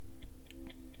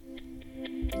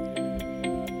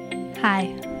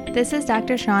Hi, this is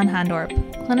Dr. Sean Hondorp,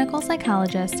 clinical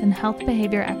psychologist and health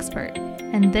behavior expert,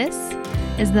 and this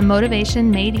is the Motivation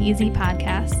Made Easy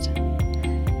podcast.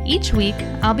 Each week,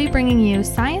 I'll be bringing you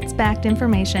science-backed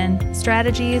information,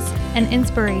 strategies, and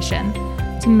inspiration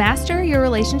to master your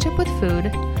relationship with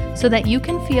food so that you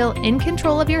can feel in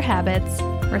control of your habits,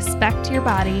 respect your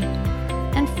body,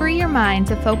 and free your mind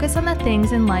to focus on the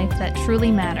things in life that truly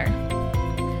matter.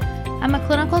 I'm a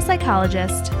clinical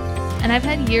psychologist, and I've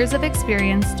had years of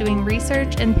experience doing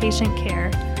research and patient care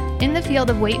in the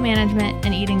field of weight management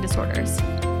and eating disorders.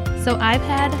 So I've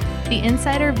had the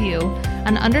insider view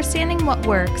on understanding what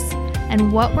works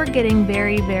and what we're getting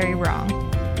very, very wrong.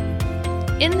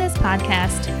 In this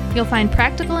podcast, you'll find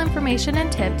practical information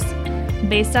and tips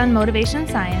based on motivation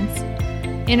science,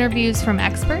 interviews from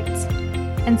experts,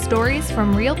 and stories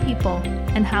from real people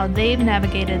and how they've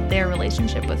navigated their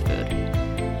relationship with food.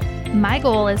 My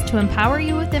goal is to empower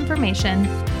you with information,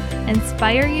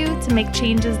 inspire you to make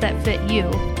changes that fit you,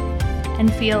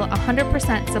 and feel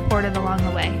 100% supported along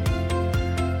the way.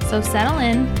 So settle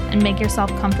in and make yourself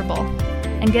comfortable,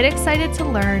 and get excited to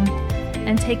learn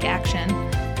and take action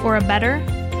for a better,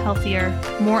 healthier,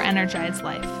 more energized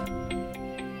life.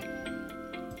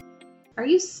 Are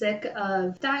you sick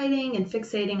of dieting and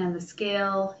fixating on the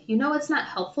scale? You know it's not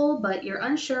helpful, but you're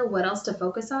unsure what else to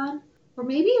focus on? Or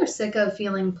maybe you're sick of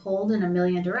feeling pulled in a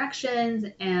million directions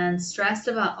and stressed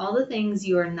about all the things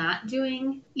you are not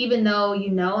doing, even though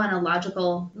you know on a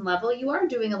logical level you are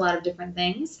doing a lot of different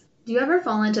things. Do you ever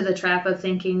fall into the trap of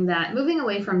thinking that moving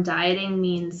away from dieting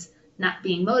means not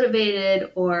being motivated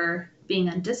or being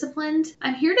undisciplined?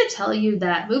 I'm here to tell you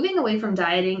that moving away from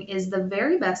dieting is the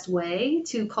very best way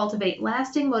to cultivate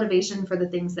lasting motivation for the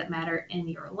things that matter in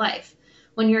your life.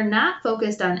 When you're not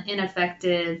focused on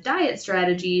ineffective diet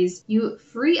strategies, you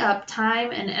free up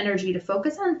time and energy to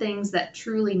focus on things that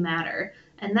truly matter.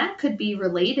 And that could be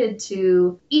related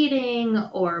to eating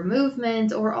or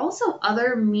movement or also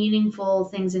other meaningful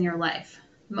things in your life.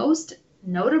 Most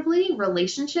notably,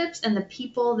 relationships and the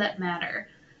people that matter.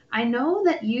 I know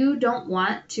that you don't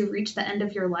want to reach the end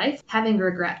of your life having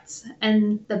regrets.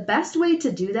 And the best way to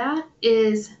do that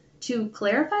is to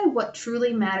clarify what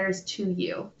truly matters to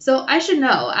you. So I should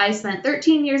know, I spent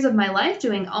 13 years of my life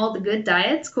doing all the good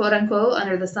diets, quote unquote,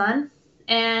 under the sun.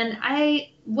 And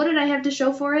what did I have to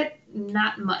show for it?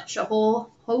 Not much. A whole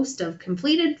host of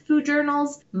completed food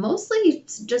journals, mostly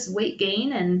just weight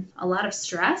gain and a lot of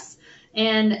stress,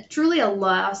 and truly a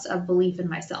loss of belief in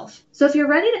myself. So if you're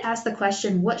ready to ask the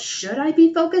question, what should I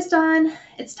be focused on?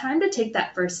 It's time to take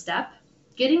that first step,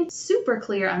 getting super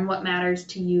clear on what matters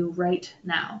to you right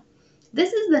now.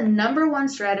 This is the number one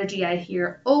strategy I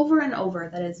hear over and over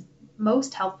that is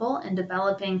most helpful in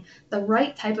developing the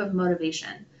right type of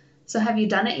motivation. So have you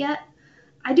done it yet?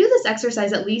 I do this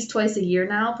exercise at least twice a year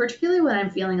now, particularly when I'm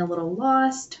feeling a little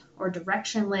lost or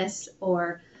directionless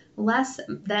or less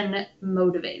than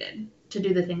motivated to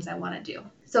do the things I want to do.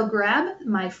 So grab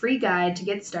my free guide to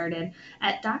get started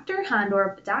at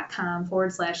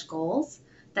drhondorp.com/goals.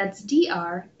 That's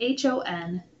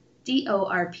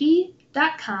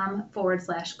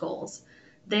drhondorp.com/goals.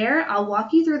 There, I'll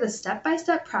walk you through the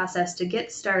step-by-step process to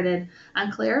get started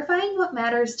on clarifying what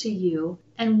matters to you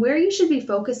and where you should be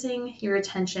focusing your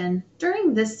attention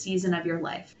during this season of your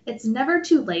life. It's never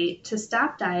too late to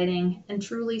stop dieting and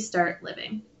truly start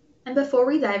living. And before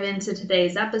we dive into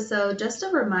today's episode, just a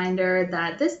reminder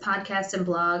that this podcast and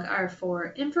blog are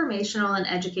for informational and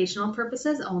educational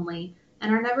purposes only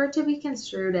and are never to be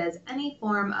construed as any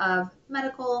form of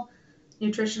medical,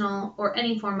 nutritional, or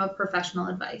any form of professional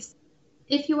advice.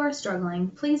 If you are struggling,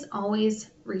 please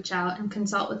always reach out and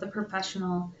consult with a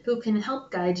professional who can help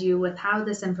guide you with how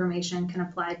this information can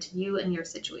apply to you and your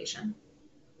situation.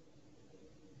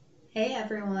 Hey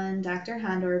everyone, Dr.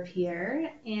 Hondorp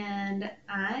here, and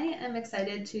I am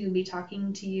excited to be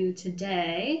talking to you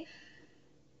today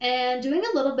and doing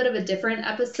a little bit of a different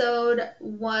episode.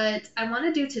 What I want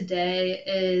to do today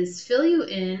is fill you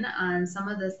in on some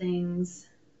of the things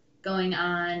going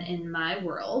on in my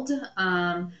world,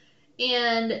 and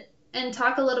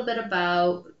talk a little bit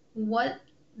about what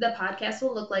the podcast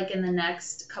will look like in the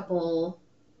next couple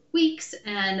weeks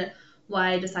and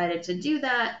why I decided to do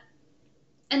that,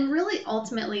 and really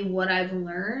ultimately what I've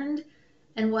learned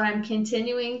and what I'm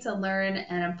continuing to learn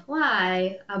and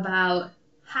apply about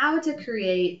how to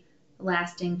create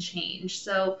lasting change.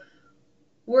 So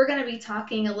we're going to be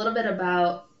talking a little bit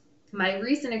about my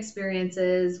recent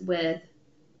experiences with,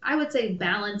 I would say,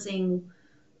 balancing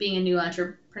being a new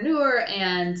entrepreneur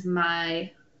and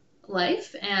my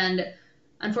life. And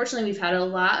unfortunately, we've had a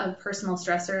lot of personal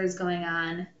stressors going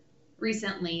on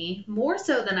recently, more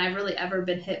so than I've really ever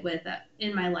been hit with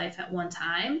in my life at one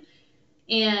time.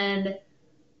 And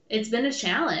it's been a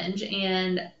challenge,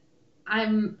 and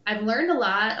I've learned a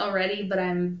lot already, but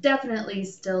I'm definitely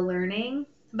still learning.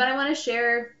 But I want to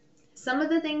share some of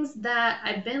the things that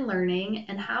I've been learning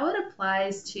and how it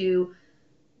applies to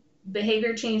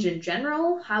behavior change in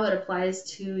general, how it applies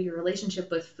to your relationship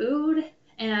with food,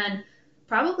 and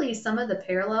probably some of the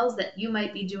parallels that you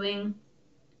might be doing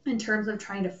in terms of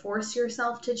trying to force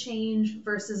yourself to change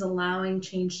versus allowing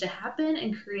change to happen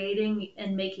and creating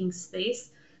and making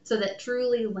space so that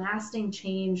truly lasting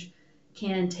change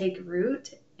can take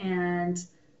root. And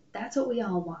that's what we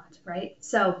all want, right?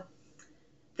 So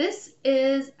this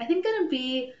is, I think, going to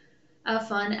be a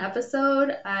fun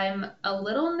episode. I'm a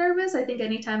little nervous. I think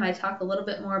anytime I talk a little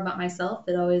bit more about myself,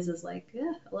 it always is like,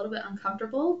 a little bit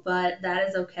uncomfortable, but that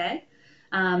is okay.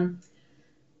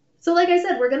 So like I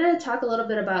said, we're going to talk a little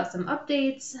bit about some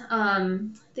updates,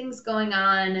 things going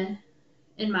on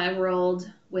in my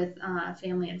world with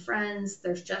family and friends.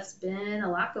 There's just been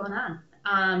a lot going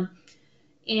on.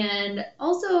 And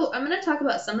also, I'm going to talk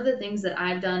about some of the things that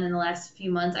I've done in the last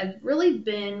few months. I've really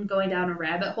been going down a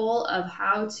rabbit hole of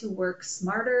how to work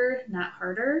smarter, not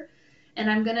harder.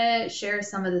 And I'm going to share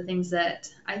some of the things that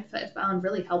I've found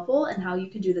really helpful and how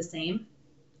you can do the same.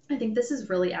 I think this is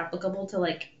really applicable to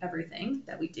like everything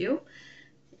that we do,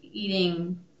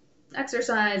 eating,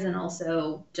 exercise, and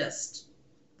also just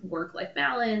work-life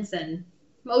balance and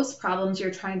most problems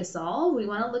you're trying to solve. We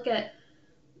want to look at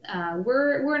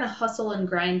we're in a hustle and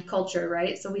grind culture,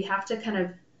 right? So we have to kind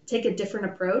of take a different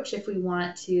approach if we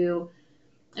want to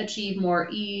achieve more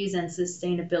ease and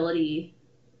sustainability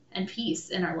and peace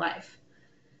in our life.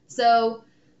 So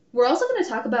we're also going to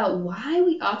talk about why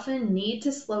we often need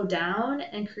to slow down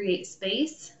and create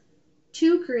space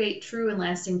to create true and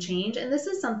lasting change. And this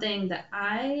is something that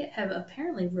I have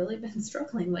apparently really been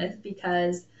struggling with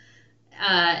because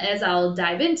as I'll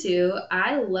dive into,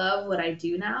 I love what I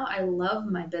do now. I love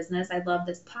my business. I love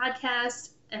this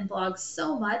podcast and blog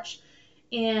so much.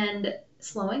 And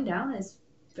slowing down is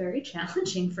very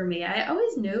challenging for me. I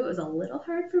always knew it was a little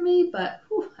hard for me, but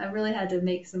I really had to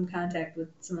make some contact with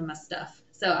some of my stuff.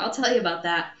 So I'll tell you about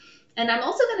that. And I'm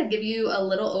also going to give you a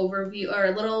little overview or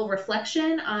a little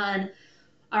reflection on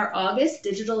our August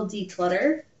digital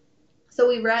declutter. So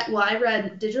I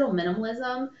read Digital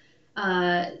Minimalism,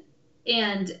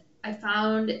 and I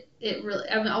found it really,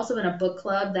 I'm also in a book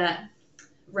club that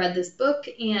read this book,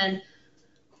 and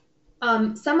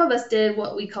some of us did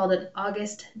what we called an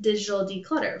August digital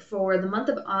declutter. For the month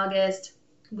of August,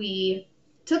 we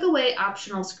took away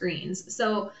optional screens.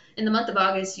 So in the month of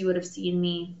August, you would have seen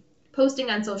me posting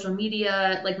on social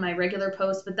media, like my regular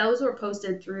posts, but those were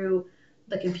posted through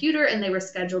the computer and they were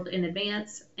scheduled in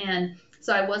advance. And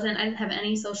so I didn't have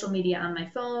any social media on my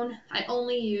phone. I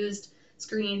only used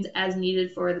screens as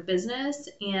needed for the business,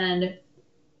 and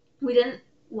we didn't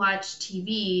watch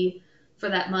TV for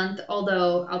that month,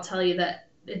 although I'll tell you that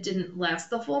it didn't last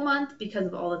the full month because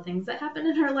of all the things that happened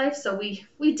in our life. So we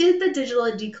did the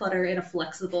digital declutter in a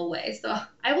flexible way. So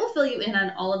I will fill you in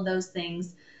on all of those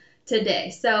things today.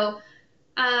 So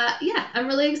I'm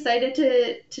really excited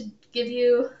to give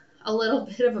you a little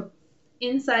bit of an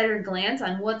insider glance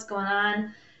on what's going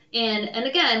on, and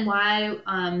again why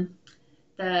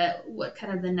what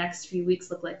kind of the next few weeks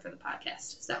look like for the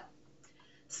podcast. So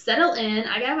settle in.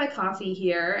 I got my coffee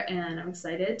here and I'm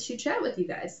excited to chat with you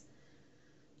guys.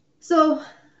 So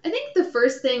I think the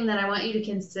first thing that I want you to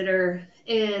consider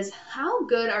is how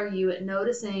good are you at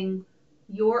noticing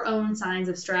your own signs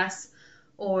of stress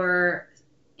or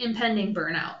impending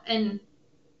burnout? And,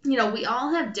 we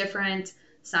all have different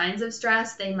signs of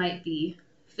stress. They might be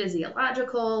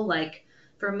physiological. Like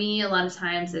for me, a lot of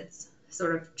times it's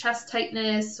sort of chest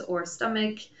tightness or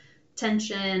stomach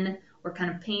tension or kind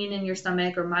of pain in your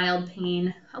stomach or mild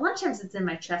pain. A lot of times it's in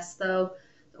my chest though.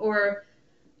 Or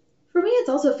for me, it's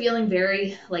also feeling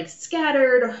very like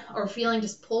scattered or feeling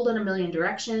just pulled in a million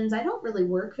directions. I don't really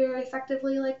work very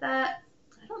effectively like that.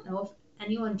 I don't know if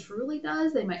anyone truly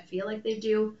does. They might feel like they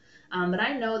do, but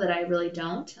I know that I really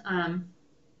don't.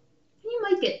 You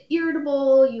might get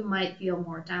irritable. You might feel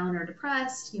more down or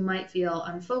depressed. You might feel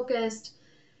unfocused.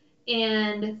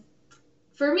 And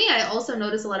for me, I also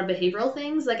notice a lot of behavioral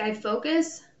things. Like I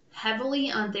focus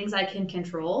heavily on things I can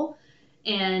control,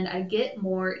 and I get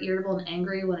more irritable and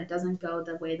angry when it doesn't go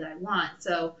the way that I want.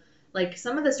 So like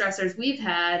some of the stressors we've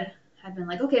had have been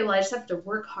like, okay, well, I just have to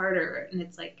work harder. And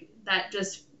it's like that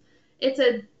just,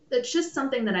 it's just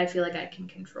something that I feel like I can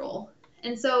control.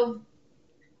 And so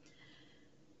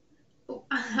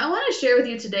I want to share with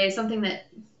you today something that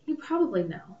you probably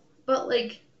know, but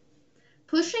like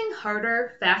pushing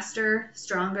harder, faster,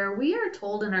 stronger, we are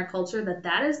told in our culture that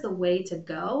that is the way to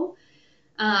go.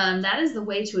 That is the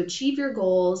way to achieve your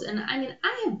goals. And I mean,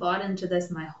 I have bought into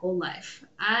this my whole life.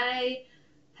 I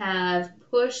have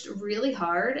pushed really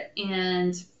hard,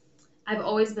 and I've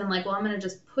always been like, well, I'm going to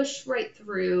just push right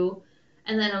through,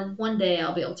 and then one day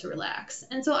I'll be able to relax.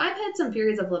 And so I've had some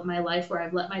periods of my life where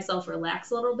I've let myself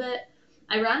relax a little bit.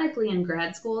 Ironically, in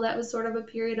grad school, that was sort of a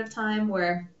period of time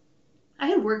where I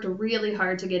had worked really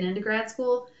hard to get into grad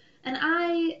school, and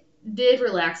I did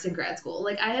relax in grad school.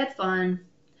 Like, I had fun.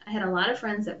 I had a lot of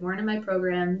friends that weren't in my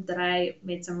program that I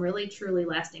made some really, truly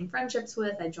lasting friendships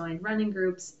with. I joined running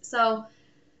groups. So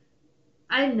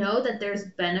I know that there's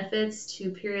benefits to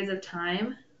periods of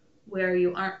time where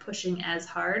you aren't pushing as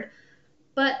hard,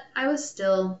 but I was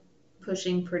still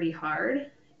pushing pretty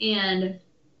hard. And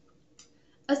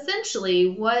essentially,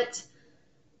 what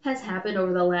has happened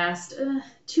over the last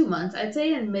 2 months, I'd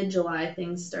say in mid-July,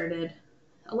 things started.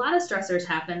 A lot of stressors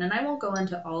happened, and I won't go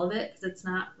into all of it because it's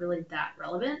not really that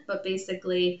relevant, but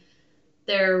basically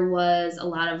there was a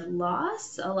lot of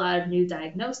loss, a lot of new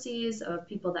diagnoses of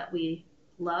people that we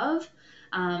love.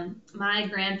 My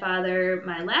grandfather,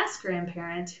 my last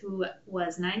grandparent, who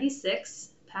was 96,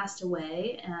 passed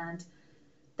away, and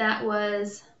that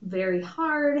was very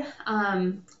hard.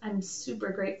 I'm super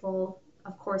grateful,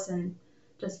 of course, and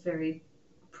just very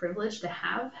privileged to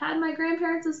have had my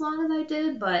grandparents as long as I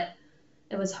did, but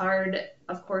it was hard,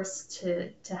 of course,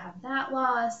 to have that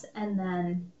loss. And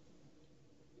then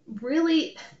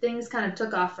really things kind of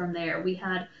took off from there. We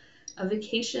had a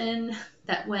vacation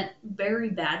that went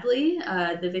very badly.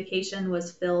 The vacation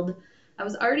was filled. I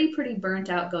was already pretty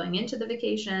burnt out going into the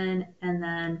vacation, and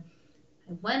then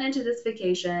I went into this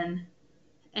vacation,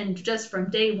 and just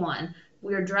from day one,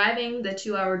 we were driving the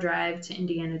 2-hour drive to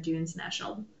Indiana Dunes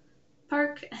National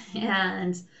Park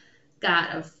and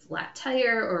got a flat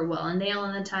tire, or well, a nail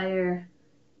in the tire.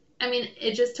 I mean,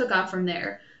 it just took off from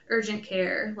there. Urgent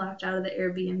care, locked out of the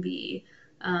Airbnb,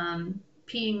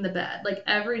 peeing the bed. Like,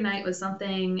 every night was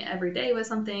something, every day was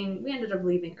something. We ended up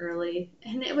leaving early,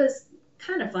 and it was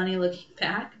kind of funny looking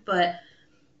back, but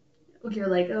you're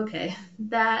like, okay,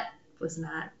 that was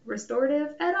not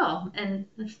restorative at all. And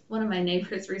one of my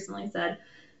neighbors recently said,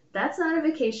 that's not a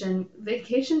vacation.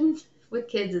 Vacation with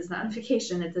kids is not a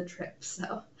vacation, it's a trip.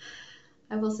 So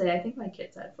I will say, I think my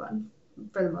kids had fun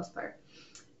for the most part.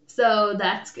 So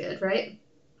that's good, right?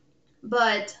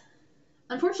 But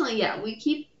unfortunately, yeah, we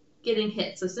keep getting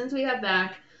hit. So since we got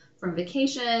back from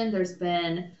vacation, there's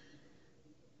been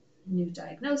new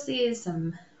diagnoses,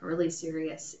 some really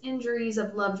serious injuries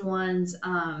of loved ones.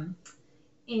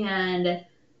 And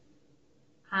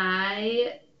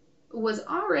I was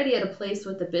already at a place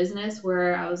with the business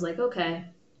where I was like, okay,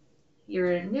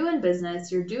 you're new in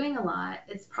business, you're doing a lot.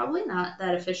 It's probably not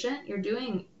that efficient. You're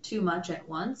doing too much at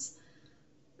once.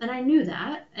 And I knew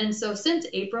that. And so since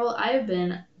April, I have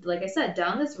been, like I said,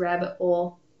 down this rabbit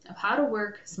hole of how to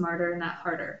work smarter, not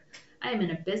harder. I am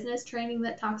in a business training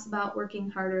that talks about working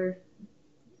harder,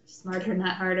 smarter,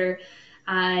 not harder.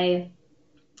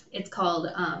 It's called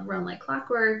Run Like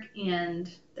Clockwork, and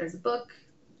there's a book.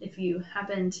 If you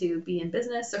happen to be in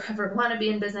business or ever want to be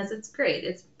in business, it's great.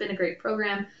 It's been a great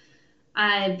program.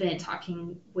 I've been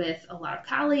talking with a lot of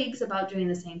colleagues about doing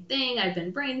the same thing. I've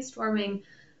been brainstorming.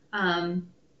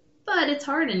 But it's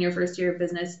hard in your first year of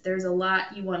business. There's a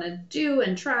lot you want to do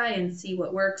and try and see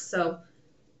what works. So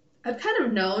I've kind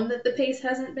of known that the pace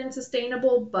hasn't been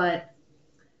sustainable, but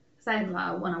I have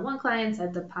one-on-one clients, I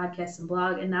have the podcast and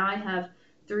blog, and now I have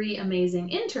 3 amazing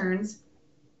interns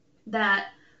that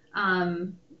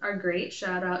are great.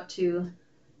 Shout out to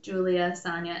Julia,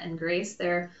 Sonia, and Grace.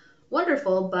 They're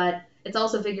wonderful, but it's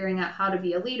also figuring out how to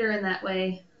be a leader in that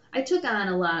way. I took on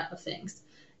a lot of things,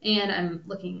 and I'm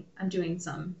doing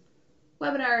some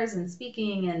webinars and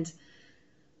speaking, and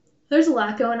there's a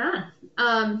lot going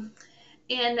on.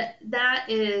 And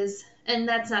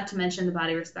that's not to mention the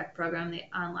Body Respect program, the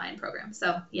online program.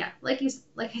 So yeah, like I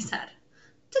said,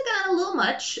 took on a little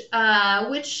much,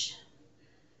 which,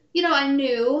 I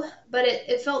knew, but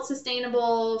it felt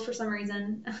sustainable for some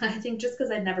reason. I think just because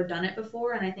I'd never done it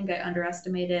before, and I think I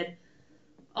underestimated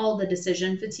all the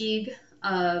decision fatigue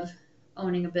of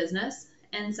owning a business.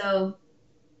 And so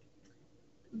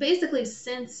basically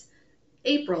since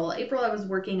April, I was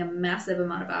working a massive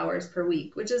amount of hours per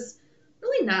week, which is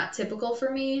really not typical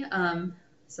for me.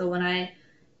 So in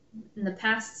the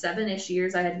past 7-ish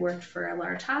years, I had worked for a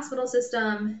large hospital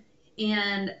system,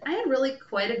 and I had really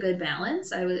quite a good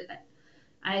balance. I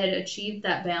had achieved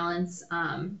that balance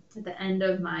at the end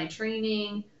of my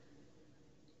training,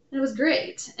 and it was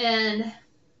great. And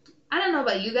I don't know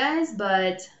about you guys,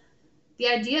 but the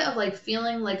idea of like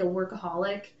feeling like a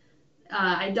workaholic,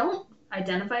 I don't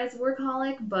identify as a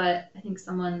workaholic, but I think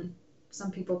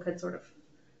some people could sort of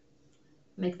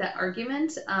make that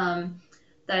argument,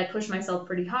 that I push myself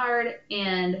pretty hard,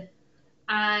 and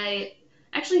I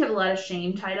actually have a lot of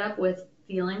shame tied up with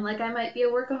feeling like I might be a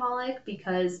workaholic,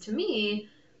 because to me,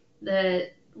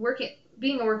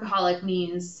 being a workaholic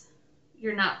means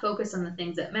you're not focused on the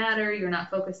things that matter. You're not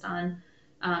focused on,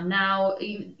 now,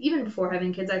 even before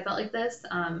having kids, I felt like this.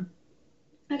 I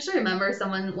actually remember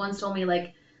someone once told me,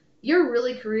 like, you're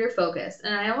really career focused.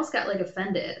 And I almost got like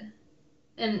offended.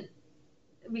 And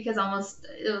because almost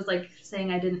it was like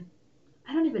saying I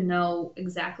don't even know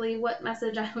exactly what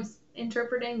message I was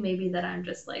interpreting. Maybe that I'm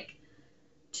just like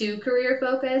too career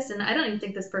focused. And I don't even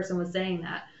think this person was saying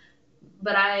that.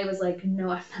 But I was like,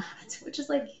 no, I'm not. Which is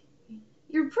like,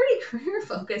 you're pretty career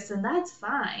focused, and that's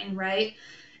fine, right?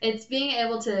 It's being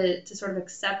able to sort of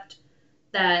accept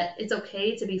that it's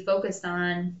okay to be focused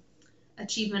on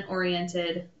achievement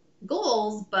oriented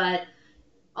goals, but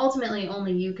ultimately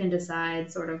only you can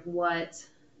decide sort of what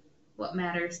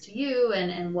matters to you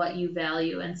and what you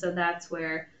value. And so that's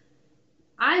where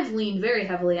I've leaned very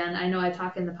heavily on. I know I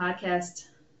talk in the podcast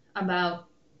about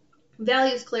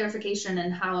values clarification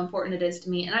and how important it is to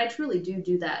me, and I truly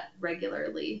do that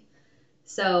regularly.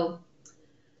 So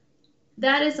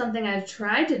that is something I've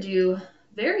tried to do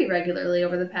very regularly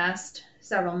over the past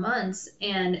several months,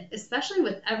 and especially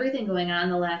with everything going on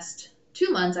the last 2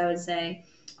 months, I would say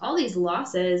all these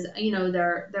losses,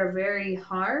 they're very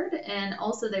hard, and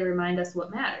also they remind us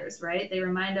what matters, right? They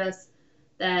remind us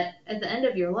that at the end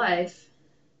of your life,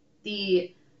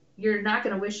 you're not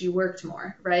going to wish you worked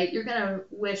more, right? You're going to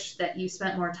wish that you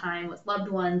spent more time with loved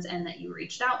ones and that you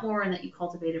reached out more and that you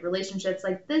cultivated relationships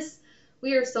like this.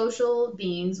 We are social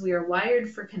beings. We are wired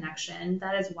for connection.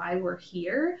 That is why we're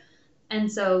here.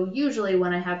 And so usually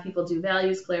when I have people do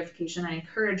values clarification, I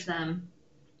encourage them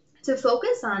to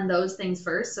focus on those things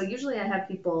first. So usually I have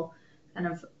people kind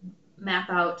of map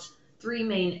out 3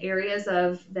 main areas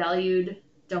of valued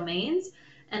domains,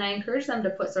 and I encourage them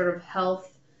to put sort of health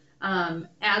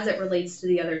as it relates to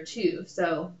the other 2.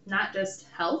 So not just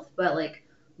health, but like,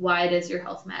 why does your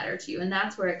health matter to you? And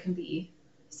that's where it can be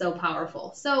so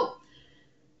powerful. So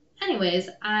anyways,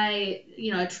 I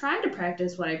try to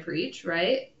practice what I preach,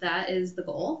 right? That is the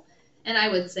goal. And I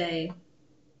would say,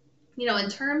 in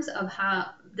terms of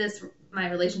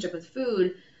my relationship with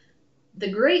food,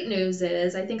 the great news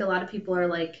is I think a lot of people are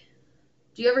like,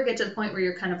 do you ever get to the point where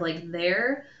you're kind of like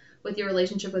there with your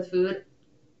relationship with food?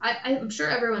 I'm sure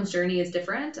everyone's journey is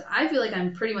different. I feel like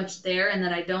I'm pretty much there, and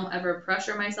that I don't ever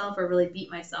pressure myself or really beat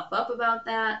myself up about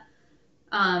that.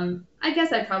 I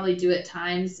guess I probably do at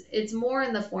times. It's more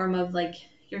in the form of like,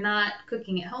 you're not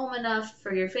cooking at home enough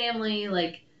for your family.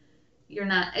 Like,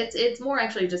 it's more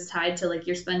actually just tied to like,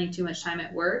 you're spending too much time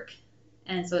at work.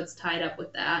 And so it's tied up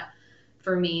with that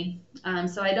for me.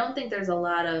 So I don't think there's a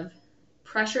lot of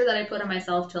pressure that I put on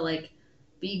myself to like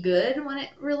be good when it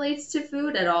relates to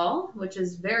food at all, which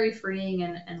is very freeing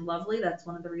and lovely. That's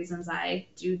one of the reasons I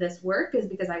do this work, is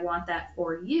because I want that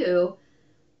for you.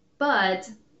 But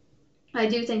I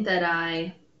do think that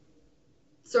I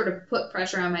sort of put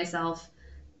pressure on myself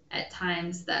at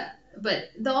times but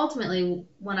ultimately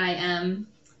when I am,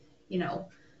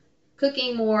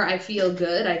 cooking more, I feel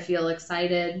good. I feel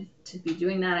excited to be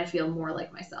doing that. I feel more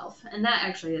like myself. And that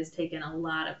actually has taken a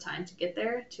lot of time to get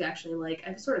there, to actually like,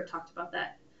 I've sort of talked about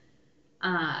that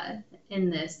on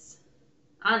this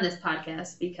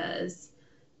podcast, because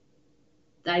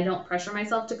I don't pressure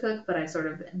myself to cook, but I've sort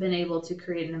of been able to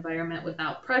create an environment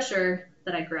without pressure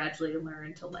that I gradually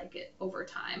learn to like it over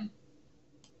time.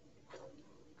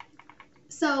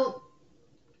 So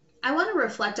I want to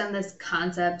reflect on this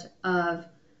concept of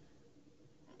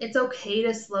it's okay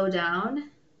to slow down,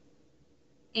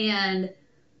 and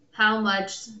how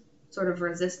much sort of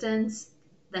resistance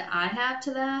that I have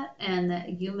to that, and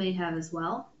that you may have as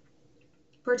well,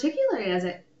 particularly as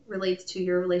it relates to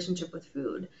your relationship with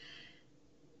food.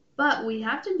 But we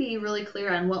have to be really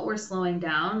clear on what we're slowing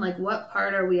down. Like, what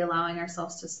part are we allowing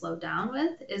ourselves to slow down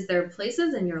with? Is there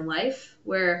places in your life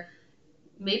where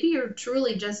maybe you're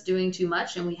truly just doing too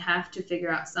much, and we have to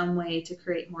figure out some way to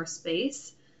create more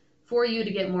space for you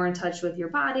to get more in touch with your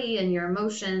body and your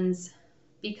emotions?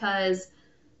 Because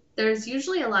there's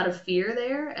usually a lot of fear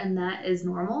there, and that is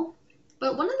normal.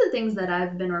 But one of the things that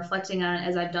I've been reflecting on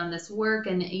as I've done this work,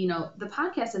 and the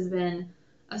podcast has been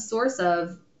a source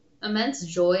of immense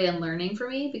joy and learning for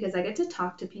me, because I get to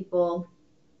talk to people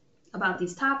about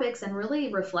these topics and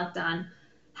really reflect on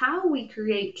how we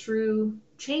create true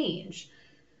change.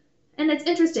 And it's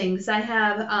interesting because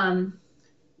I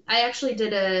actually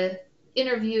did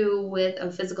interview with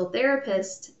a physical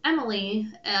therapist, Emily,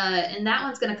 and that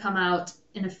one's going to come out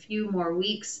in a few more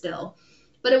weeks still.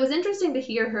 But it was interesting to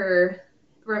hear her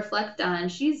reflect on,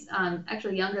 she's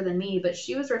actually younger than me, but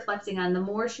she was reflecting on the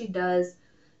more she does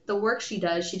the work she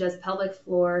does pelvic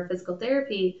floor physical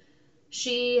therapy,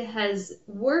 she has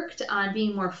worked on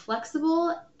being more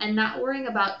flexible and not worrying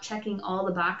about checking all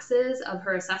the boxes of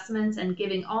her assessments and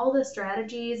giving all the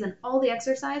strategies and all the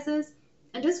exercises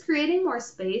and just creating more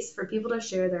space for people to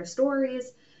share their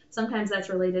stories. Sometimes that's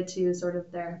related to sort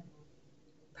of their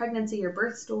pregnancy or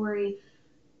birth story.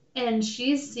 And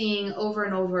she's seeing over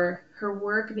and over her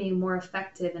work being more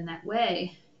effective in that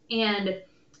way. And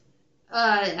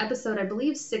episode, I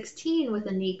believe 16 with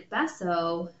Anik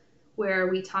Besso, where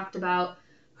we talked about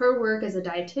her work as a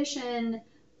dietitian,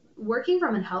 working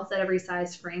from a health at every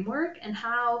size framework, and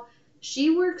how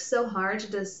she works so hard to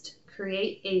just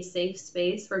create a safe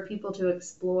space for people to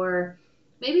explore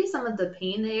maybe some of the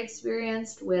pain they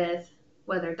experienced with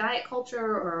whether diet culture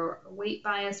or weight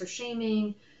bias or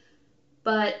shaming.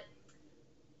 But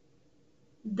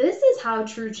this is how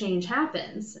true change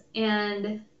happens.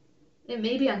 And it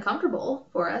may be uncomfortable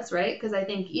for us, right? Because I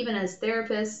think even as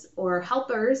therapists or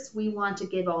helpers, we want to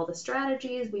give all the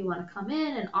strategies. We want to come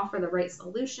in and offer the right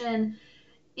solution.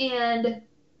 And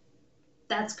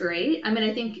that's great. I mean,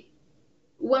 I think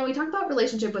when we talk about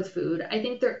relationship with food, I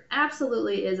think there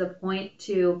absolutely is a point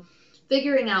to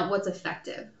figuring out what's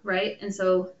effective, right? And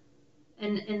so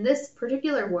in this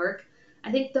particular work,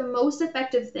 I think the most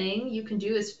effective thing you can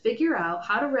do is figure out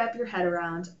how to wrap your head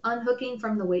around unhooking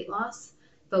from the weight loss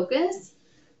focus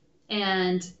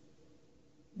and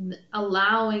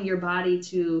allowing your body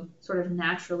to sort of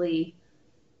naturally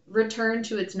return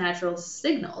to its natural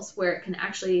signals where it can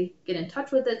actually get in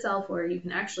touch with itself, where you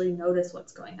can actually notice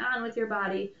what's going on with your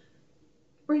body,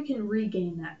 where you can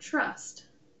regain that trust.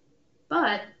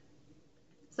 But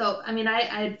so, I mean, I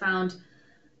had found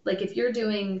like if you're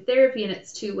doing therapy and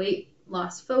it's too weight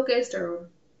loss focused, or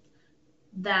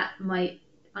that might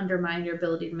undermine your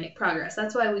ability to make progress.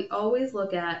 That's why we always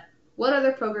look at what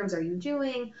other programs are you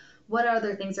doing, what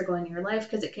other things are going in your life,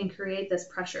 because it can create this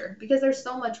pressure. Because there's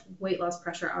so much weight loss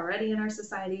pressure already in our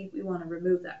society, we want to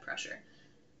remove that pressure.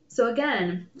 So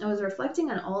again, I was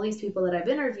reflecting on all these people that I've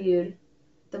interviewed.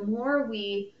 The more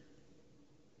we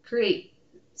create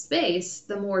space,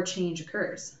 the more change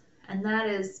occurs. And that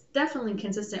is definitely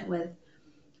consistent with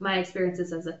my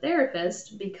experiences as a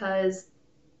therapist, because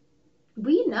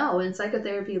we know in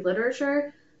psychotherapy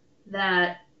literature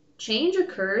that change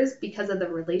occurs because of the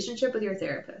relationship with your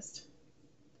therapist.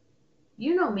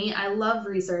 You know me, I love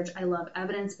research. I love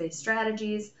evidence-based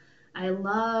strategies. I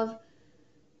love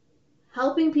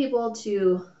helping people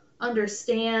to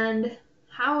understand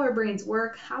how our brains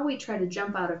work, how we try to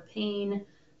jump out of pain,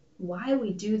 why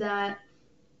we do that.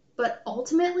 But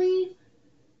ultimately,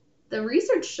 the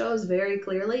research shows very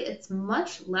clearly it's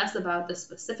much less about the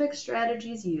specific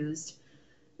strategies used.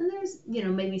 And there's,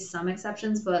 maybe some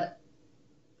exceptions, but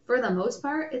for the most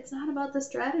part, it's not about the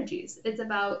strategies. It's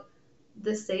about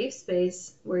the safe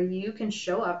space where you can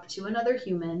show up to another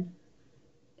human,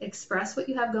 express what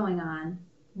you have going on,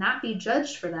 not be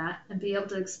judged for that, and be able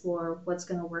to explore what's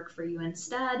going to work for you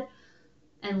instead,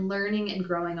 and learning and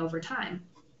growing over time.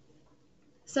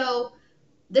 So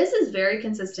this is very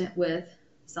consistent with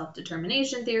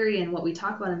self-determination theory and what we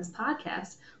talk about in this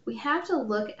podcast. We have to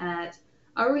look at,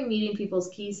 are we meeting people's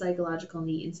key psychological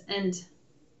needs? And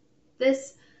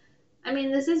this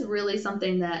is really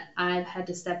something that I've had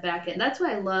to step back in. That's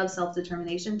why I love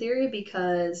self-determination theory,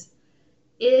 because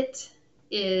it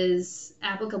is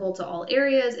applicable to all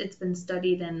areas. It's been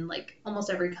studied in like almost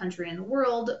every country in the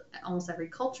world, almost every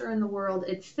culture in the world.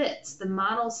 It fits. The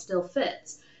model still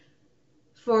fits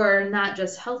for not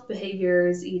just health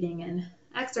behaviors, eating and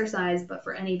exercise, but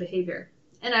for any behavior.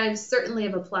 And I certainly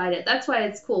have applied it. That's why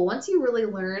it's cool. Once you really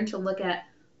learn to look at,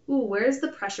 where's the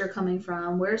pressure coming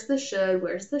from? Where's the should?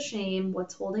 Where's the shame?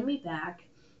 What's holding me back?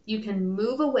 You can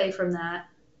move away from that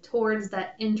towards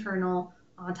that internal,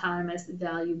 autonomous,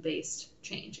 value-based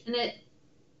change. And it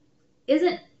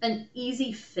isn't an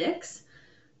easy fix,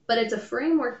 but it's a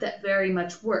framework that very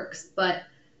much works. But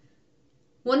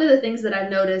one of the things that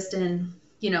I've noticed in,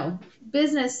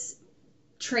 business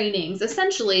trainings,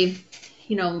 essentially,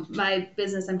 my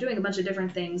business, I'm doing a bunch of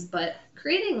different things, but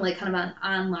creating like kind of an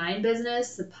online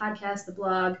business, the podcast, the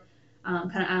blog,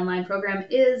 kind of online program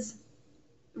is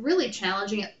really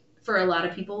challenging for a lot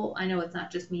of people. I know it's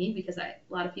not just me, because a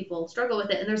lot of people struggle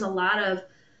with it. And there's a lot of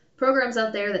programs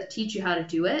out there that teach you how to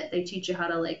do it. They teach you how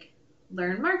to like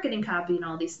learn marketing copy and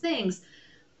all these things,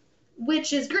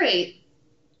 which is great.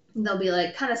 They'll be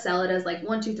like, kind of sell it as like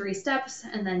 1, 2, 3 steps,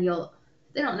 and then you'll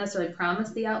they don't necessarily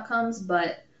promise the outcomes,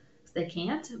 but they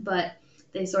can't, but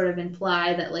they sort of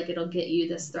imply that like it'll get you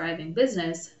this thriving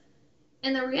business.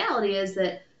 And the reality is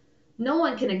that no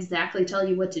one can exactly tell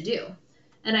you what to do.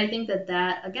 And I think that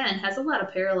that, again, has a lot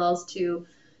of parallels to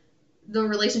the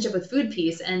relationship with food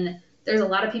piece. And there's a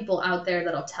lot of people out there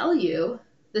that'll tell you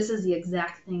this is the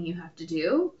exact thing you have to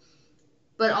do.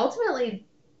 But ultimately,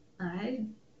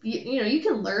 you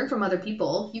can learn from other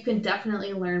people. You can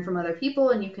definitely learn from other people,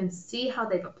 and you can see how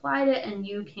they've applied it, and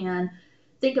you can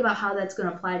think about how that's going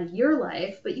to apply to your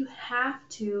life, but you have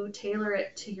to tailor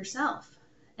it to yourself.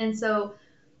 And so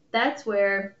that's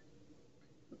where,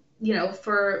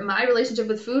 for my relationship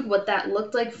with food, what that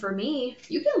looked like for me,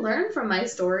 you can learn from my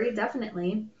story,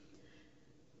 definitely.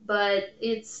 But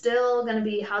it's still going to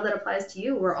be how that applies to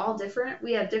you. We're all different.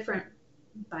 We have different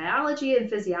biology and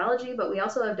physiology, but we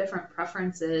also have different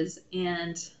preferences.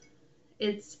 And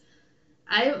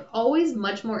I'm always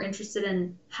much more interested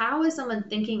in how is someone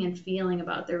thinking and feeling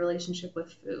about their relationship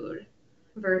with food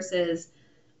versus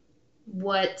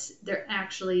what they're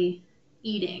actually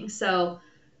eating. So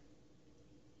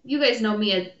you guys know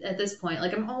me at this point.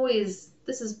 Like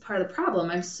this is part of the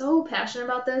problem. I'm so passionate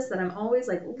about this that I'm always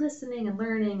like listening and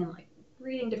learning and like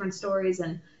reading different stories,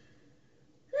 and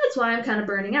that's why I'm kind of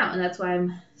burning out, and that's why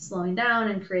I'm slowing down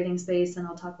and creating space, and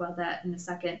I'll talk about that in a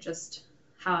second, just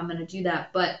how I'm going to do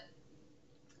that. But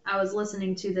I was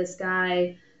listening to this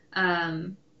guy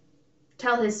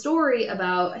tell his story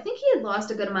about, I think he had lost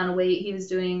a good amount of weight.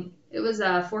 It was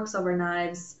a Forks Over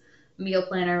Knives meal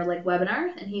planner like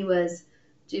webinar, and he was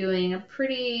doing it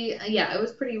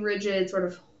was pretty rigid, sort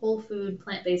of whole food,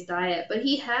 plant-based diet, but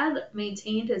he had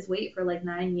maintained his weight for like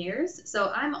 9 years. So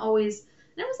and it was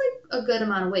like a good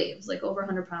amount of weight. It was like over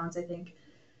 100 pounds, I think.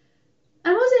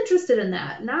 I was interested in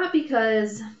that, not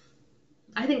because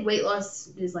I think weight loss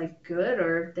is like good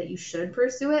or that you should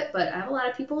pursue it, but I have a lot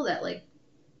of people that like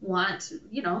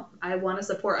I want to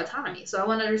support autonomy. So I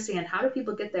want to understand, how do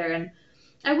people get there? And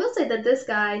I will say that this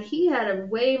guy, he had a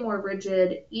way more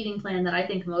rigid eating plan than I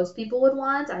think most people would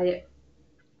want.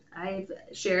 I've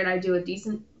shared I do a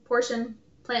decent portion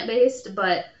plant-based,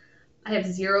 but I have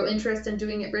zero interest in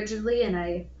doing it rigidly, and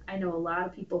I know a lot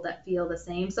of people that feel the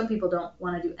same. Some people don't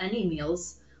want to do any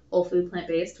meals whole food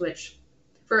plant-based, which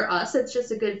for us, it's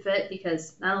just a good fit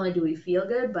because not only do we feel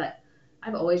good, but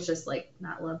I've always just like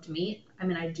not loved meat. I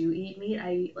mean, I do eat meat.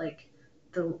 I eat like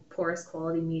the poorest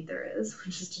quality meat there is,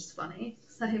 which is just funny.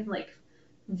 So I'm like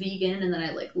vegan, and then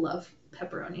I like love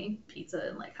pepperoni pizza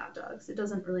and like hot dogs. It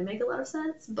doesn't really make a lot of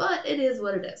sense, but it is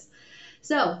what it is.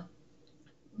 So,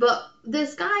 but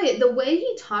this guy, the way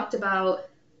he talked about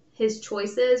his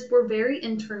choices were very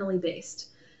internally based.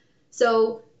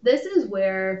 So this is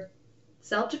where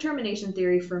self-determination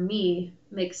theory for me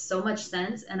makes so much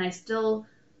sense, and I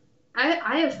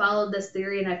have followed this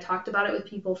theory and I've talked about it with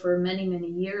people for many, many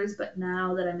years, but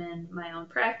now that I'm in my own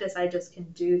practice, I just can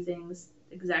do things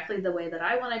exactly the way that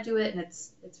I want to do it, and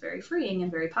it's very freeing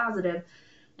and very positive,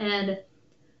 and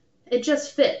it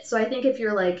just fits. So I think if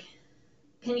you're like,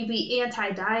 can you be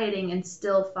anti-dieting and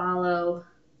still follow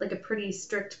like a pretty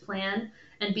strict plan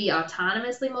and be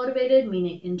autonomously motivated,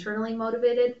 meaning internally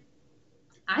motivated?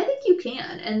 I think you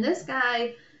can. And this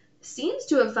guy seems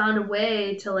to have found a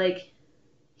way to like,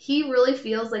 he really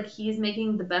feels like he's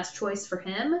making the best choice for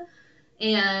him.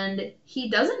 And he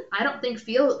doesn't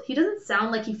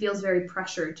sound like he feels very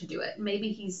pressured to do it.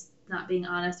 Maybe he's not being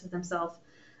honest with himself.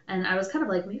 And I was kind of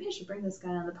like, maybe I should bring this guy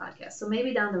on the podcast. So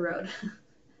maybe down the road,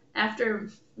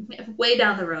 way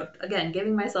down the road, again,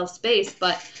 giving myself space.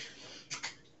 But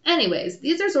anyways,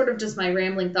 these are sort of just my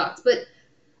rambling thoughts. But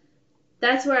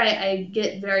that's where I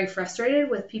get very frustrated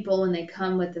with people when they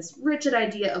come with this rigid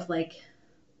idea of like,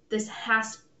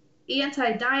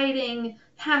 anti-dieting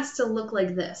has to look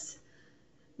like this.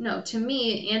 No, to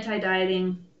me,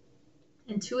 anti-dieting,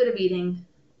 intuitive eating,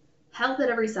 health at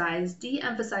every size,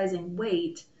 de-emphasizing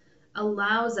weight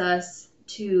allows us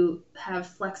to have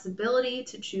flexibility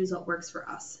to choose what works for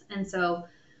us. And so,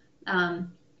 and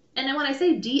then when I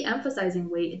say de-emphasizing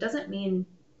weight, it doesn't mean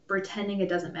pretending it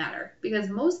doesn't matter, because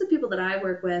most of the people that I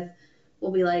work with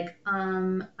will be like,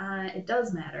 it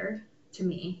does matter to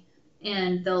me.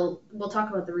 And we'll talk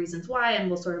about the reasons why,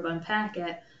 and we'll sort of unpack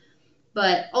it.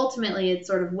 But ultimately, it's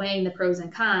sort of weighing the pros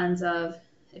and cons of,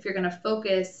 if you're going to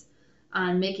focus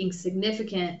on making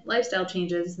significant lifestyle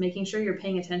changes, making sure you're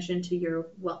paying attention to your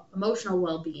emotional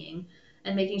well-being,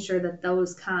 and making sure that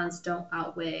those cons don't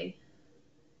outweigh,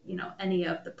 any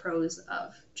of the pros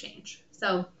of change.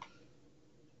 So,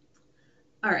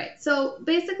 all right. So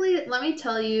basically, let me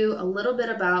tell you a little bit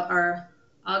about our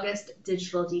August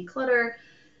digital declutter,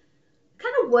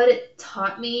 kind of what it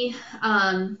taught me.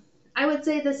 I would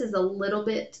say this is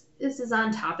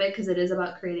on topic because it is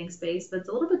about creating space, but it's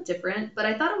a little bit different. But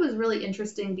I thought it was really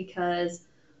interesting because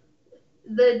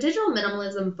the digital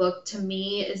minimalism book to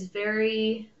me is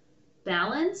very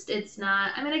balanced. It's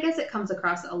not, I mean, I guess it comes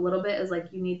across a little bit as like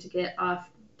you need to get off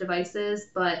devices,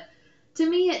 but to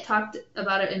me, it talked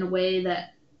about it in a way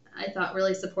that I thought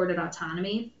really supported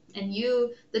autonomy. And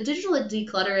the digital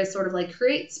declutter is sort of like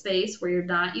create space where you're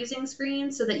not using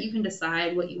screens so that you can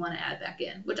decide what you want to add back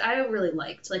in, which I really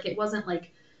liked. Like, it wasn't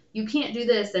like you can't do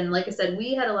this. And like I said,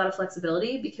 we had a lot of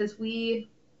flexibility because we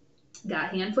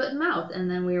got hand, foot, and mouth. And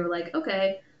then we were like,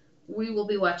 okay, we will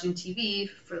be watching TV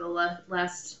for the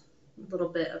last little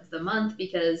bit of the month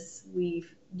because we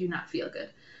do not feel good.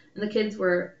 And the kids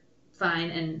were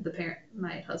fine, and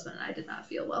my husband and I did not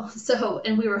feel well. So,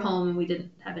 and we were home and we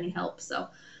didn't have any help. So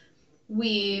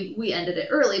we ended it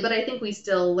early, but I think we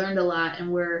still learned a lot,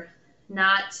 and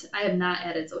I have not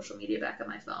added social media back on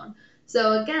my phone.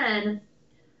 So again,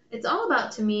 it's all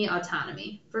about, to me,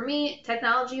 autonomy. For me,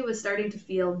 technology was starting to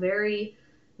feel very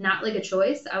not like a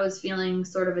choice. I was feeling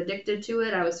sort of addicted to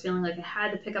it. I was feeling like I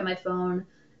had to pick up my phone,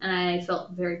 and I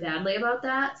felt very badly about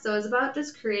that. So it's about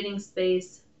just creating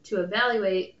space to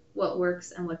evaluate what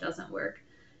works and what doesn't work.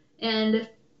 And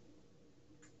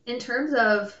in terms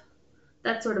of,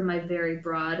 that's sort of my very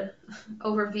broad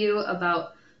overview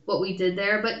about what we did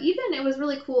there. But even it was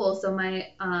really cool. So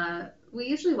we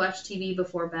usually watch TV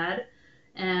before bed,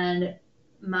 and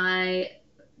my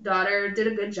daughter did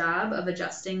a good job of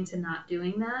adjusting to not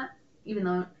doing that, even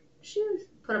though she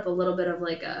put up a little bit of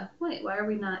like wait, why are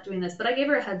we not doing this? But I gave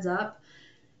her a heads up.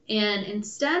 And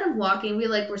instead of walking,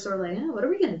 we're sort of like, what are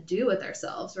we going to do with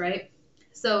ourselves, right?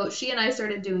 So she and I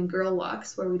started doing girl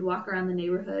walks where we'd walk around the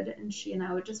neighborhood, and she and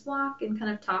I would just walk and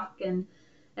kind of talk. And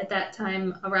at that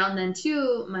time, around then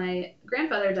too, my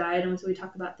grandfather died, and so we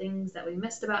talked about things that we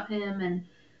missed about him, and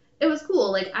it was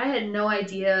cool. Like, I had no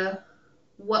idea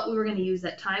what we were going to use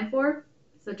that time for.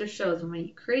 So it just shows when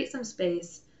you create some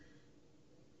space,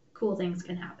 cool things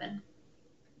can happen.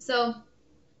 So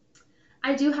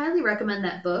I do highly recommend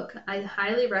that book. I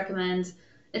highly recommend,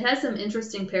 it has some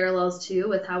interesting parallels too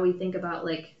with how we think about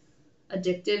like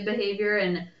addictive behavior.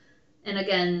 And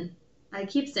again, I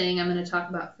keep saying I'm going to talk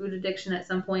about food addiction at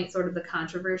some point, sort of the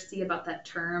controversy about that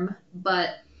term. But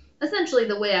essentially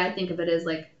the way I think of it is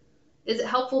like, is it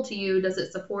helpful to you? Does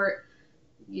it support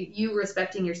you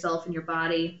respecting yourself and your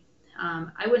body?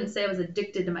 I wouldn't say I was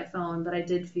addicted to my phone, but I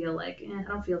did feel like, I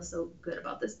don't feel so good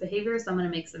about this behavior, so I'm going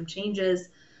to make some changes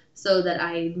so that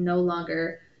I no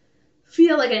longer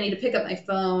feel like I need to pick up my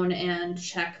phone and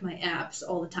check my apps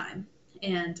all the time.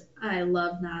 And I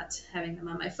love not having them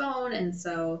on my phone, and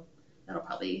so that'll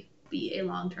probably be a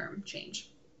long-term change.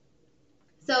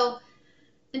 So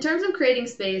in terms of creating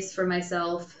space for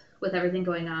myself with everything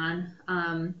going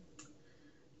on,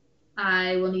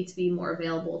 I will need to be more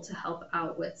available to help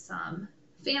out with some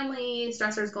family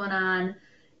stressors going on.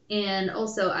 And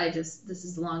also, this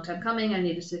is a long time coming. I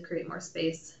needed to create more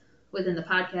space within the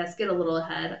podcast, get a little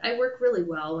ahead. I work really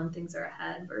well when things are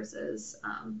ahead versus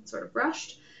sort of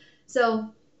rushed.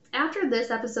 So after this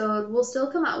episode, we'll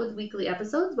still come out with weekly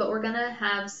episodes, but we're going to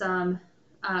have some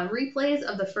replays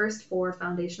of the first 4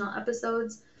 foundational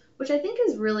episodes, which I think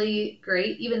is really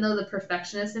great. Even though the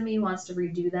perfectionist in me wants to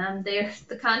redo them,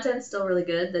 the content's still really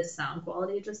good. The sound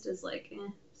quality just is like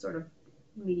sort of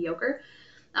mediocre.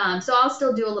 So I'll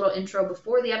still do a little intro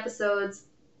before the episodes.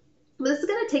 But this is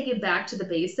going to take you back to the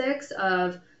basics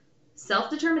of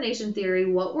self-determination theory,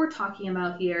 what we're talking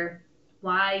about here,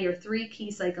 why your 3 key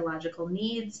psychological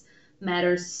needs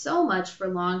matters so much for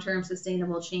long-term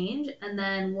sustainable change, and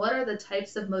then what are the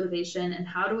types of motivation and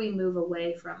how do we move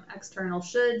away from external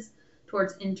shoulds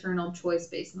towards internal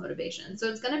choice-based motivation. So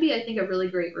it's going to be, I think, a really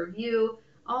great review,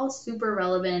 all super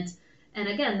relevant. And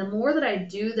again, the more that I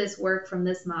do this work from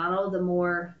this model, the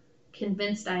more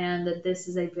convinced I am that this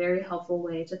is a very helpful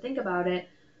way to think about it,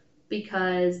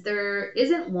 because there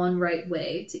isn't one right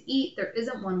way to eat, there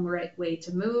isn't one right way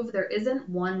to move, there isn't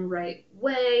one right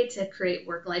way to create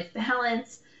work-life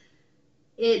balance.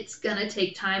 It's gonna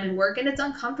take time and work, and it's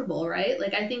uncomfortable, right?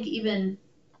 Like, I think even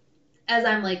as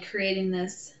I'm like creating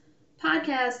this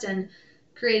podcast and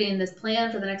creating this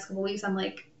plan for the next couple weeks, I'm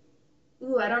like,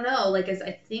 ooh, I don't know. Like,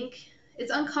 I think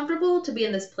it's uncomfortable to be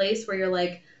in this place where you're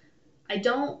like, I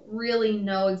don't really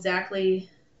know exactly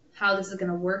how this is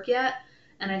going to work yet,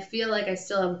 and I feel like I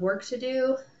still have work to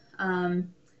do,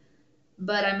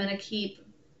 but I'm going to keep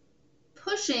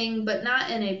pushing, but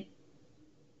not in a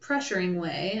pressuring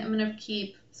way. I'm going to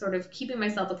keep sort of keeping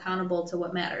myself accountable to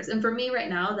what matters. And for me right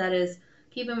now, that is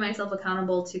keeping myself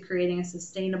accountable to creating a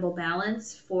sustainable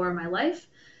balance for my life,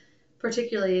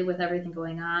 particularly with everything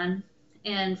going on.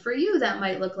 And for you, that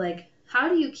might look like, how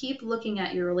do you keep looking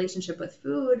at your relationship with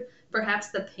food, perhaps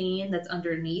the pain that's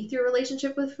underneath your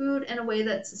relationship with food, in a way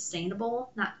that's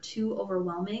sustainable, not too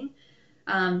overwhelming?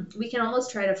 We can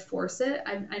almost try to force it.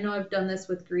 I know I've done this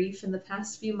with grief in the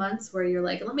past few months, where you're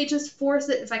like, let me just force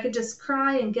it. If I could just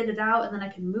cry and get it out, and then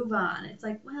I can move on. It's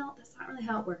like, well, that's not really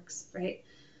how it works, right?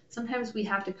 Sometimes we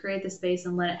have to create the space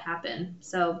and let it happen.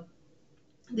 So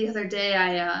the other day,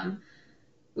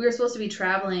 we were supposed to be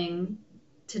traveling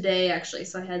today, actually,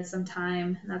 so I had some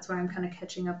time, and that's why I'm kind of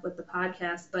catching up with the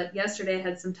podcast. But yesterday I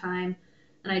had some time,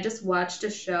 and I just watched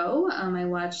a show. I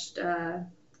watched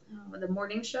the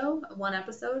morning show, one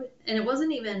episode, and it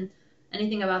wasn't even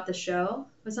anything about the show.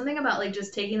 It was something about like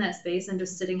just taking that space and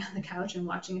just sitting on the couch and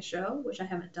watching a show, which I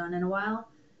haven't done in a while.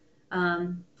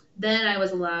 Then I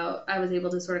was able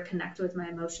to sort of connect with my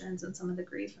emotions and some of the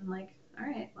grief. I'm like, all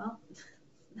right, well,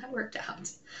 that worked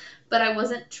out. But I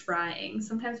wasn't trying.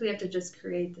 Sometimes we have to just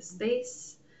create the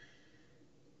space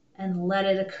and let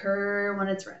it occur when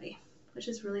it's ready, which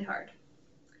is really hard.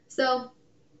 So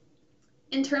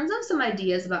in terms of some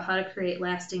ideas about how to create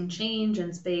lasting change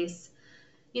and space,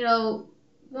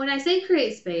 when I say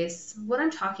create space, what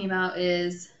I'm talking about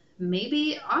is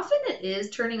often it is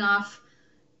turning off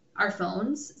our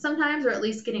phones sometimes, or at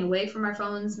least getting away from our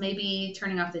phones, maybe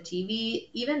turning off the TV,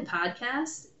 even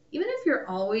podcasts. Even if you're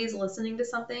always listening to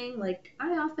something, like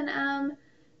I often am,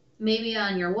 maybe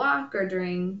on your walk or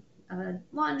during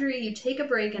laundry, you take a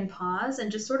break and pause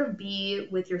and just sort of be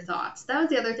with your thoughts. That was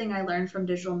the other thing I learned from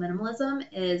digital minimalism,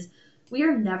 is we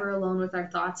are never alone with our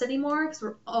thoughts anymore, because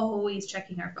we're always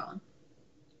checking our phone.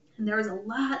 And there is a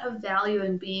lot of value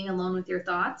in being alone with your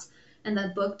thoughts, and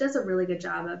the book does a really good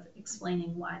job of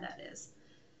explaining why that is.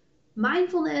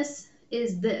 Mindfulness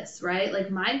is this, right?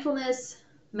 Like mindfulness,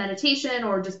 meditation,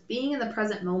 or just being in the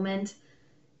present moment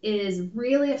is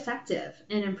really effective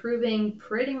in improving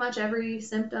pretty much every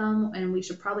symptom, and we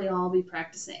should probably all be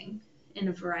practicing in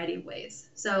a variety of ways.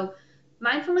 So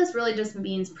mindfulness really just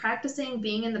means practicing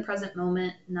being in the present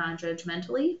moment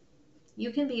non-judgmentally.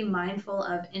 You can be mindful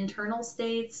of internal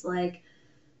states, like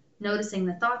noticing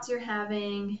the thoughts you're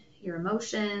having, your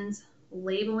emotions,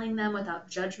 labeling them without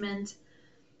judgment,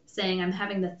 saying I'm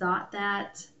having the thought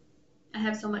that I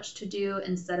have so much to do,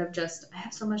 instead of just I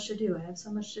have so much to do, I have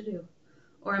so much to do.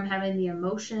 Or I'm having the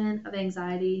emotion of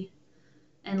anxiety,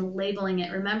 and labeling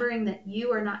it, remembering that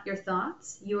you are not your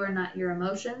thoughts, you are not your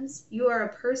emotions, you are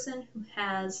a person who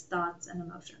has thoughts and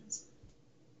emotions.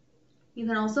 You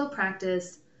can also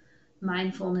practice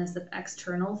mindfulness of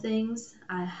external things.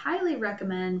 I highly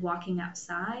recommend walking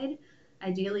outside,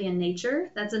 ideally in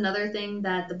nature. That's another thing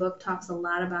that the book talks a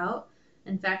lot about.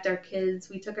 In fact,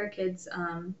 we took our kids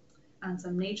on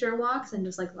some nature walks and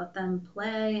just like let them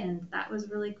play, and that was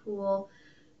really cool.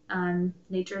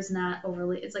 Nature is not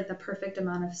it's like the perfect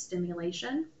amount of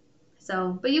stimulation.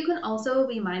 But you can also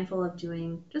be mindful of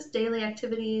doing just daily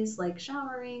activities like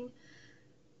showering,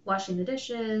 washing the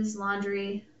dishes,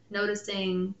 laundry,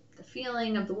 noticing the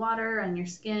feeling of the water on your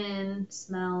skin,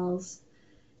 smells.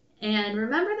 And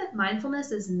remember that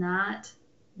mindfulness is not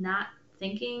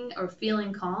thinking or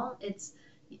feeling calm. It's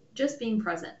just being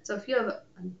present. So if you have a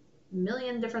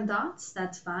million different thoughts,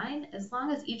 that's fine, as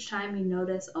long as each time you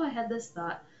notice, oh, I had this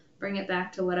thought, bring it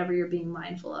back to whatever you're being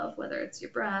mindful of, whether it's your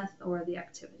breath or the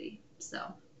activity.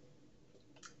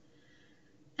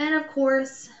 And of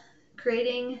course,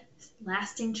 creating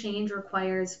lasting change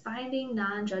requires finding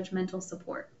non-judgmental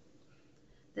support.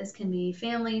 This can be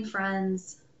family,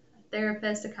 friends, a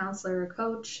therapist, a counselor, a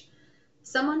coach,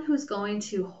 someone who's going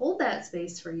to hold that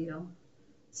space for you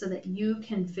so that you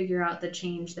can figure out the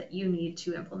change that you need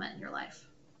to implement in your life.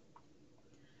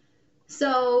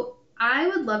 So I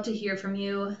would love to hear from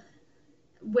you.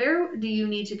 Where do you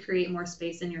need to create more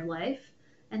space in your life,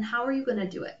 and how are you going to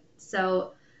do it?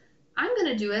 So I'm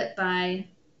going to do it by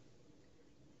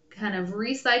kind of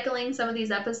recycling some of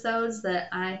these episodes that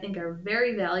I think are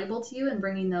very valuable to you and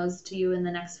bringing those to you in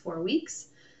the next 4 weeks.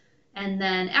 And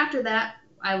then after that,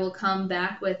 I will come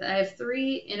back I have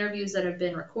 3 interviews that have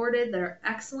been recorded that are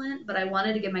excellent, but I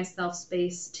wanted to give myself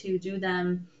space to do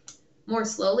them more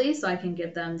slowly so I can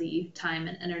give them the time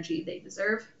and energy they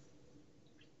deserve.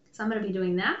 So I'm going to be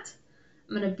doing that.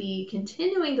 I'm going to be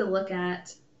continuing to look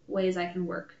at ways I can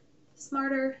work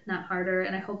smarter, not harder,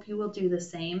 and I hope you will do the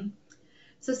same.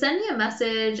 So send me a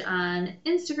message on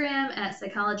Instagram at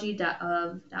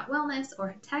psychology.of.wellness,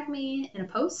 or tag me in a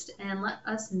post and let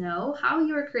us know how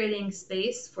you are creating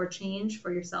space for change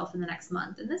for yourself in the next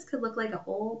month. And this could look like a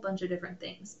whole bunch of different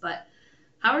things, but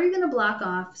how are you going to block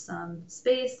off some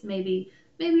space? Maybe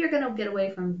you're going to get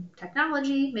away from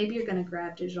technology. Maybe you're going to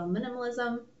grab digital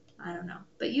minimalism. I don't know.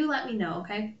 But you let me know,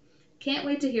 okay? Can't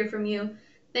wait to hear from you.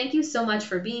 Thank you so much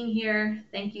for being here.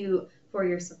 Thank you for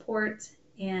your support,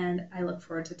 and I look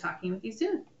forward to talking with you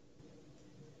soon.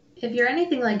 If you're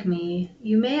anything like me,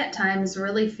 you may at times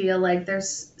really feel like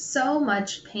there's so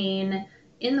much pain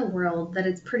in the world that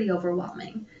it's pretty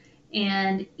overwhelming.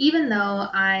 And even though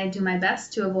I do my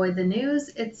best to avoid the news,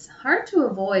 it's hard to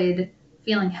avoid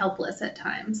feeling helpless at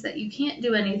times, that you can't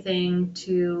do anything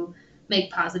to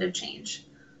make positive change.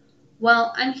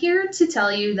 Well, I'm here to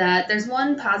tell you that there's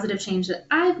one positive change that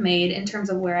I've made in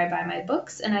terms of where I buy my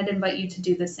books, and I'd invite you to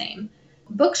do the same.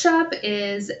 Bookshop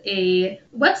is a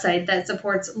website that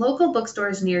supports local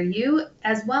bookstores near you,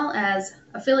 as well as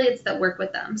affiliates that work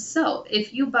with them. So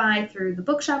if you buy through the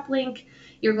Bookshop link,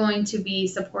 you're going to be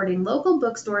supporting local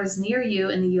bookstores near you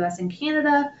in the US and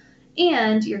Canada,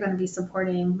 and you're going to be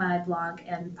supporting my blog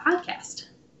and podcast.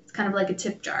 It's kind of like a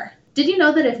tip jar. Did you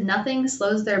know that if nothing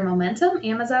slows their momentum,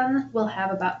 Amazon will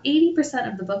have about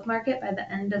 80% of the book market by the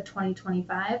end of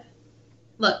 2025?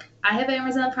 Look, I have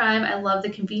Amazon Prime. I love the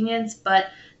convenience, but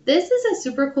this is a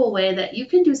super cool way that you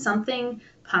can do something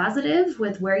positive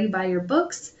with where you buy your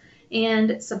books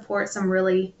and support some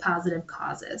really positive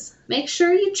causes. Make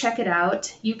sure you check it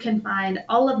out. You can find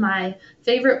all of my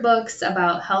favorite books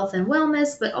about health and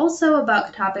wellness, but also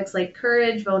about topics like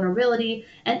courage, vulnerability,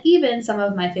 and even some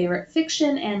of my favorite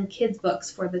fiction and kids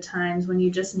books for the times when you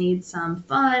just need some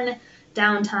fun,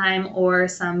 downtime, or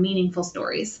some meaningful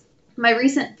stories. My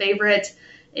recent favorite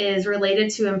is related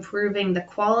to improving the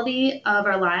quality of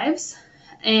our lives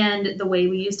and the way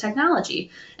we use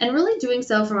technology, and really doing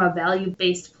so from a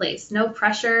value-based place. No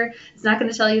pressure. It's not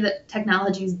going to tell you that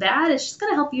technology is bad. It's just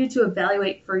going to help you to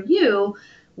evaluate for you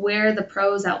where the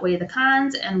pros outweigh the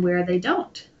cons and where they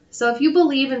don't. So if you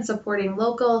believe in supporting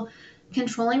local,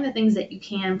 controlling the things that you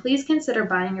can, please consider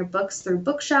buying your books through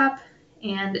Bookshop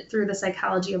and through the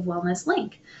Psychology of Wellness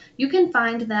link. You can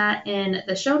find that in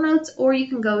the show notes, or you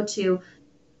can go to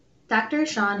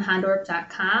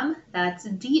DrShawnHondorp.com. That's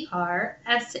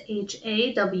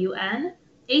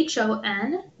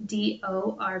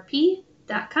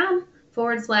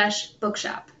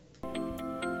DrShawnHondorp.com/bookshop.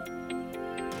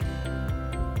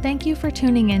 Thank you for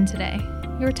tuning in today.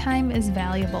 Your time is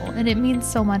valuable, and it means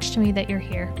so much to me that you're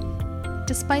here.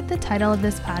 Despite the title of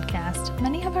this podcast,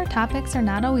 many of our topics are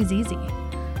not always easy.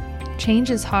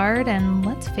 Change is hard, and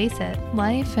let's face it,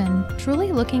 life and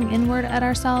truly looking inward at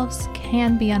ourselves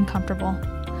can be uncomfortable.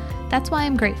 That's why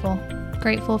I'm grateful.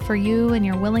 Grateful for you and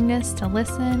your willingness to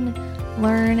listen,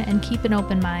 learn, and keep an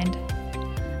open mind.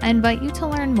 I invite you to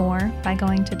learn more by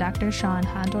going to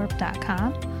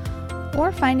DrShawnHondorp.com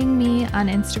or finding me on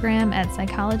Instagram at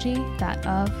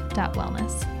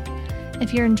psychology.of.wellness.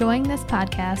 If you're enjoying this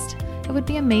podcast, it would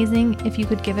be amazing if you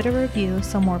could give it a review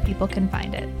so more people can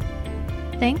find it.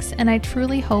 Thanks, and I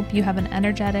truly hope you have an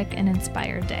energetic and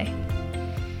inspired day.